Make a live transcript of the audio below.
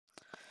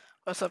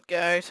What's up,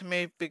 guys?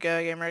 Me, Big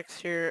Guy Game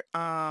Rex here.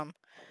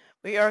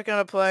 We are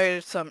gonna play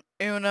some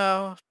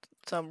Uno,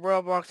 some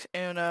Roblox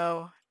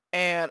Uno,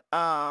 and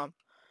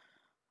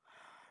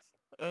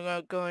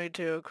we're going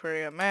to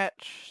create a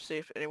match. See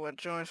if anyone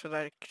joins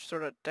without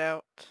sort of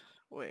doubt.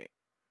 Wait,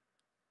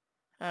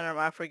 I don't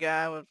know. I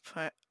forgot.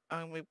 I'm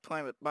gonna be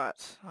playing with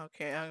bots.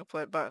 Okay, I'm gonna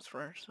play bots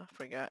first. I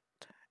forgot.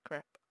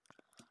 Crap.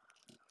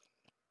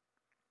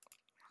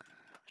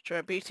 Let's try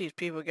to beat these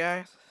people,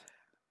 guys.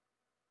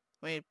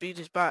 We need to beat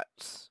these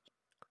bots.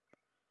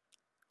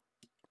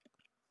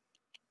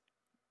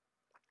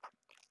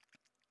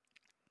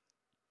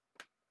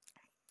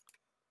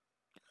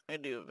 I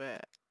do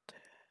that.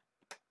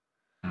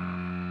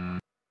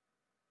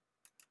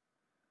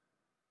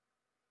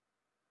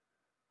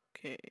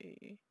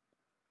 Okay.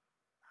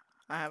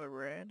 I have a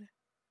red.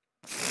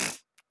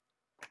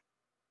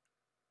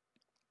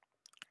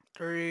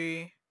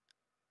 3.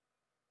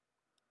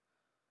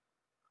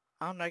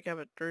 I don't think I have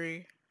a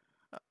 3.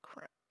 Oh,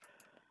 crap.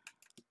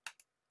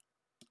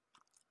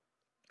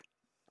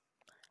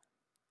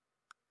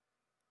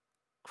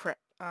 Crap.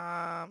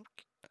 I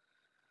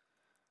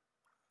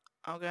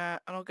don't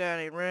got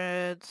any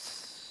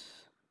reds.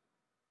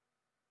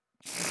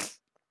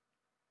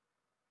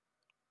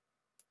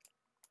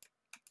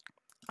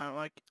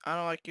 I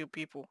don't like you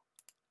people.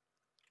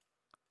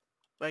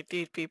 Like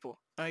these people.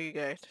 Oh, you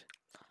guys.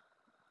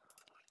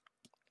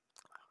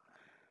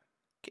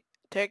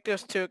 Take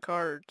those 2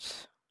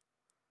 cards.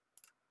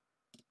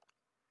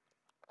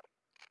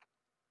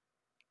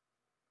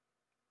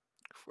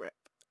 Crap.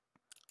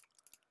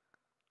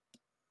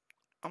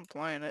 I'm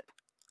playing it.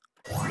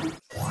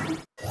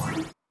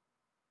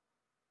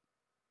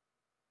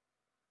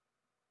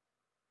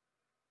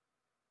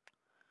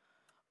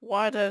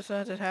 Why does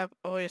that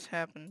always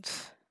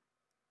happens?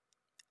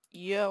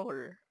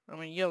 Yellow.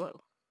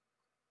 Yellow.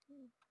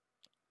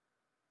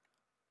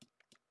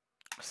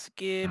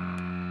 Skip.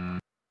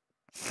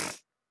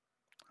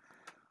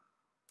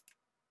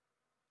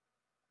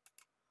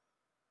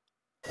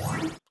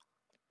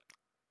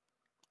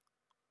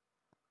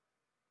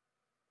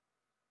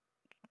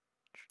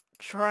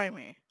 Try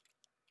me.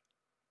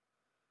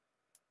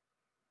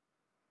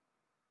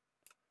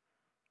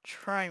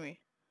 Try me.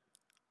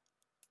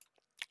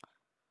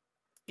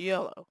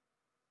 Yellow.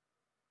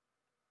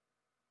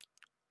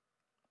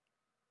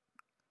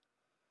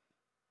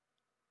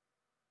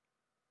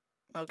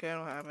 Okay, I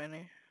don't have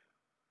any.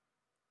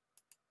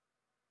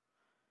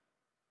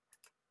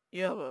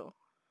 Yellow.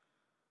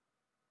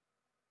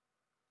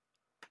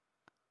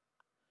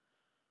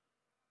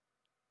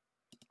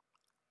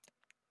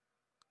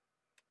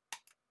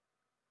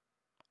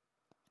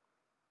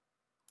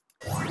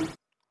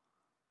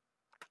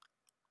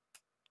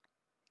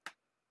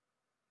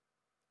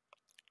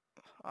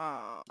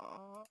 I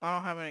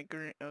don't have any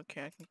green.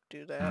 Okay, I can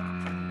do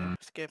that.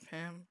 Skip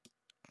him.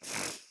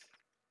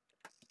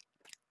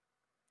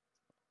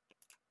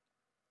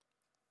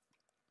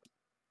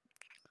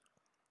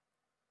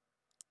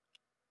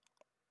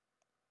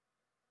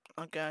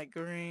 I got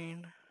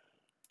green.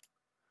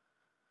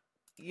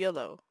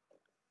 Yellow.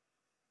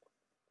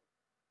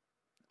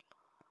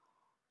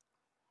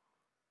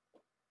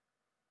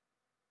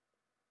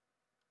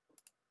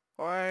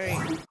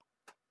 White.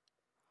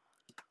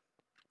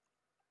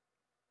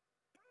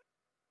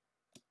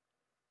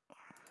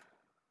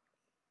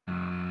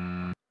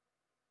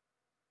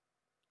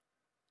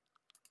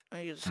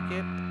 I can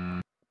skip.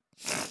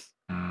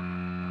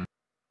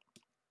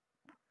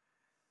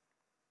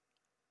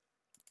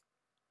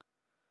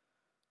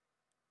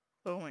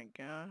 Oh my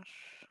gosh.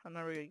 I'm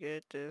never gonna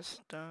get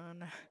this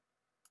done.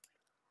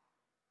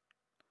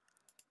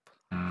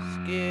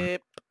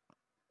 Skip.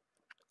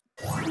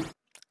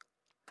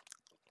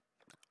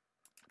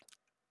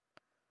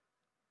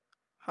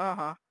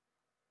 Haha.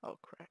 Oh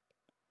crap.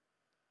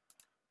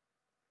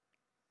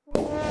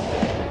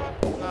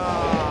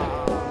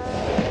 Aww.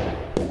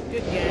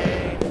 Good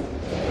game.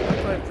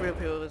 I played real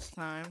people this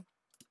time.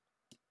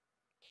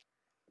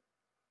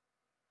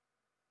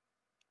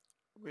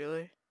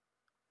 Really?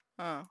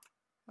 Oh.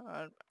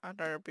 I'd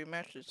rather be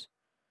matches.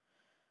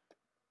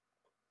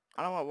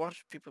 I don't want to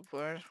watch people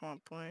play, I just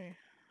want to play.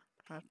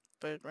 I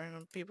played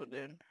random people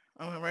then.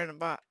 I mean random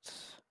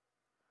bots.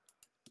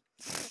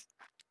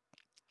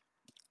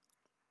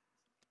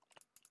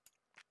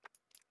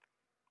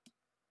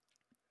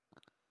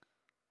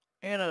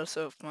 You know,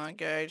 so fun,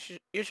 guys.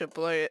 You should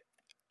play it.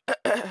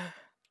 Oh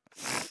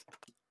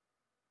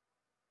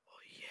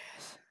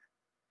yes.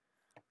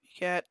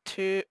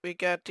 We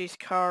got these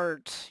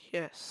cards.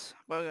 Yes.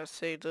 But I'm gonna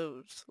save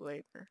those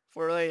later.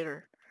 For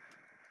later.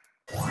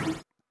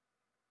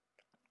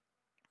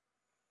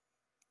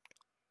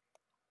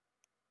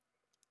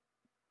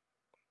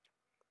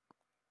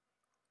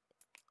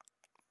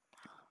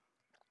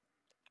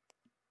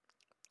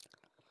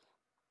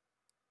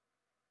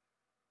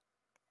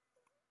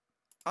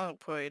 I'll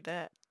play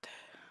that.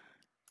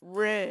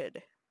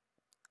 Red.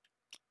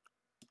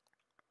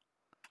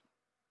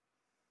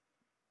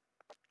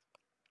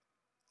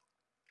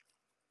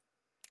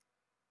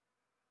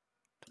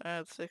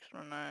 Add 6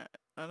 or 9.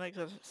 I think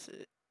that's a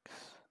 6.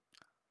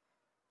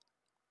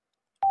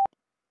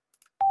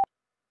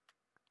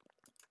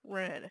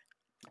 Red.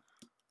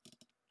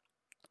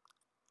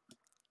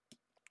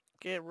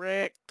 Get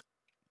wrecked.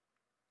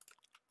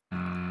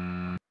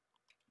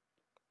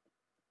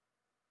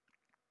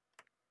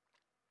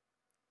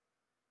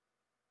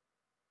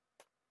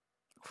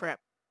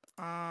 Crap.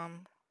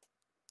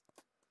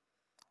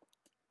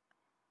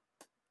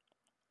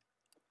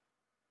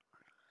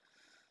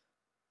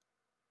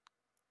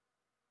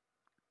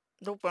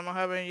 Nope, I don't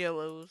have any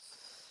yellows.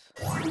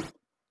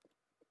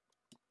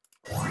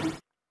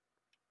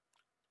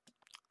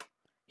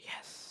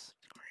 Yes,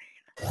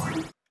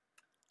 green.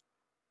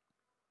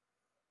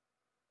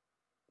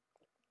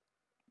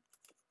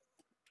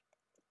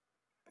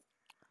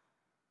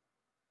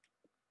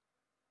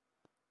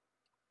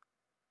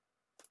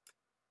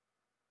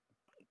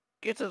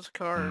 Get those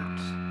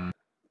cards.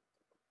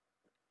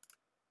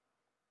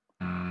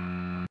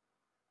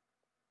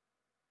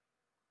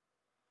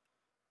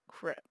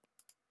 Crap.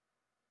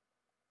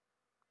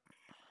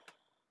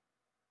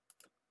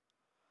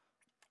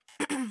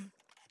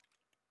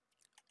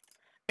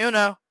 You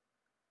know.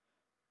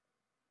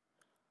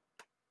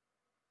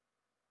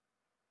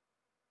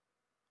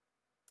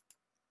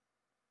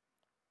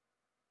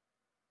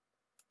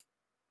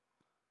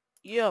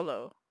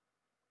 Yellow.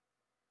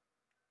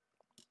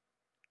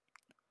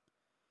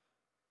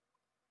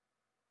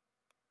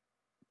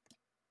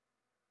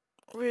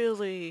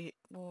 Really,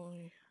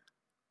 boy.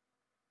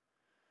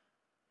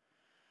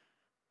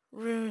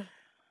 Really.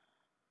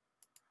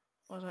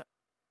 What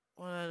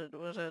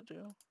does that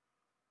do?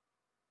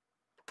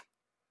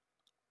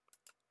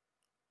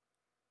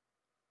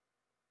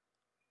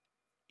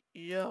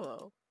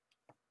 Yellow.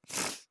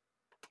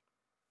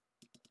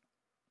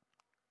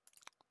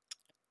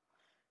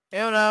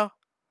 You know.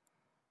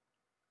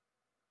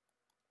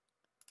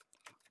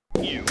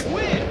 You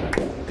win!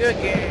 Good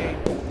game.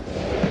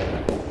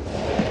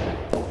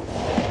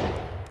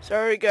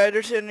 Sorry guys,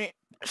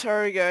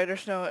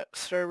 there's no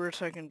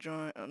servers I can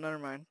join. Oh, never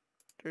mind.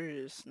 There it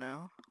is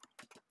now.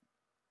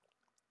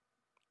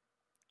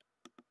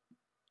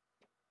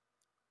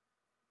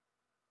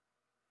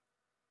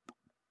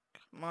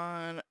 Come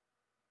on.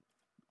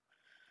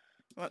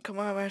 Come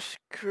on, my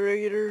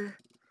creator.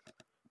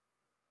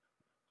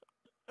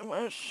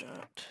 My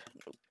shot.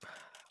 Nope.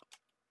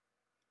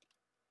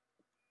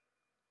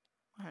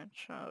 My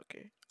shot,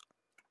 okay.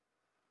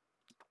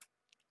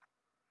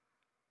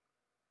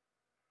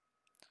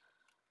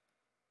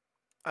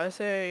 I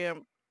say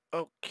I'm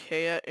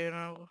okay at, you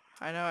know.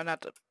 I know I'm not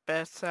the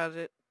best at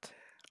it.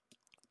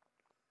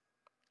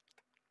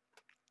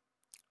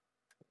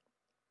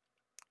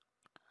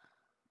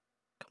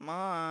 Come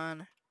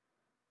on.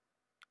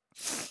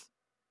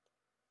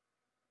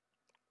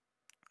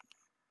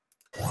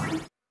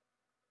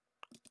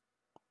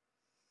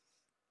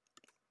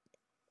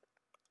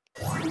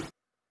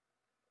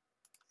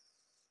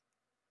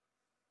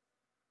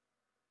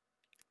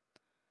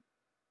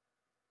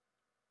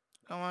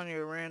 Come on,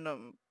 you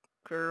random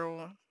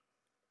girl.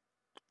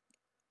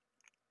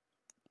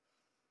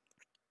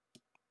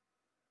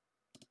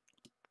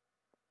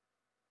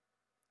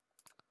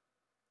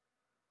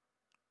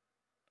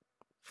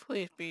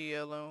 Please be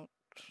yellow.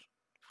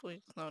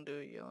 Please don't do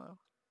it yellow.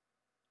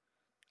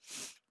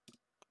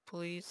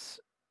 Please.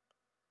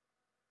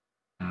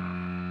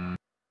 Yes,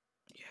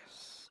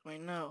 we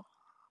know.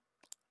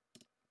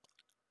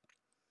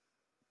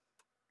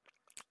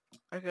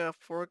 I got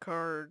 4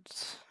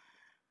 cards.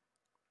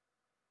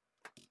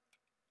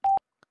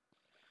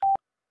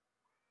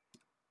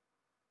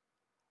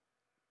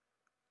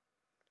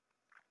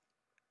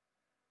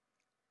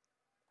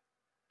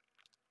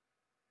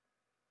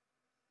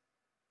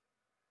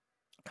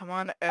 Come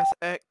on,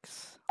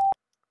 SX.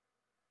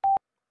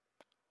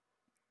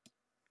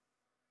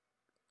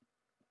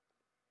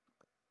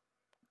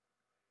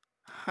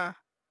 Huh.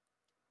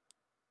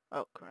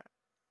 Oh, crap.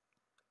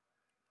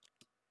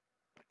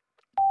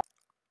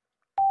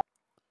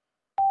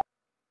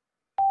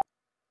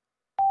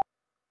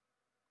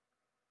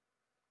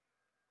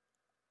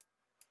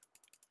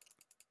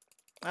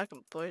 I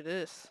can play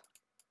this.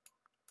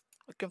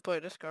 I can play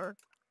this card.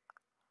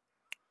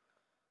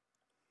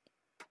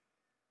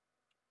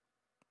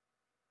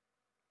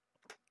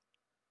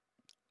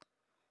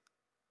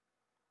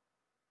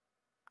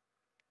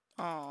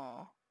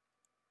 Oh.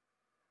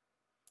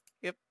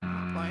 Yep,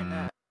 I'm playing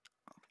that.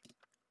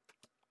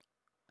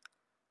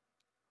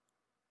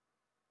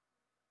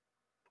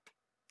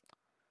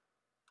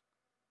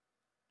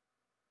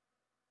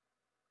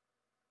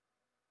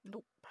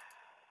 Nope.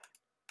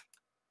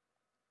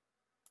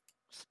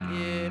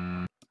 Skip.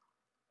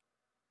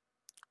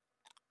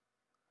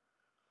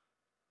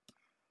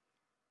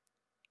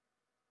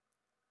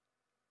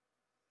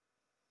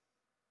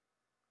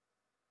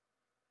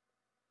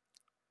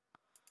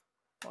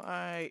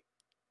 White.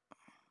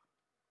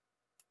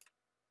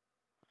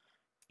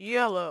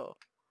 Yellow.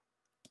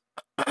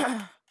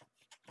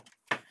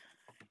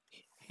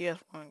 He has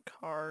 1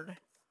 card.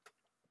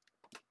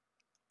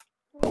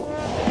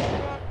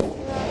 Aww.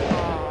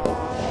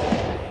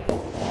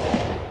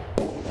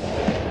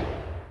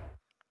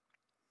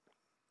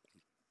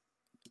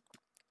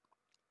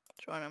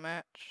 Join a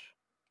match.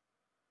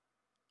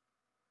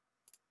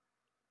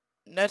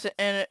 And that's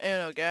the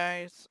end,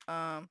 guys.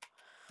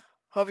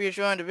 Hope you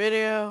enjoyed the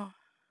video.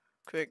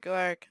 Click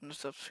like and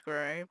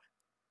subscribe.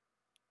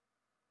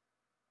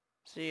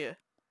 See ya.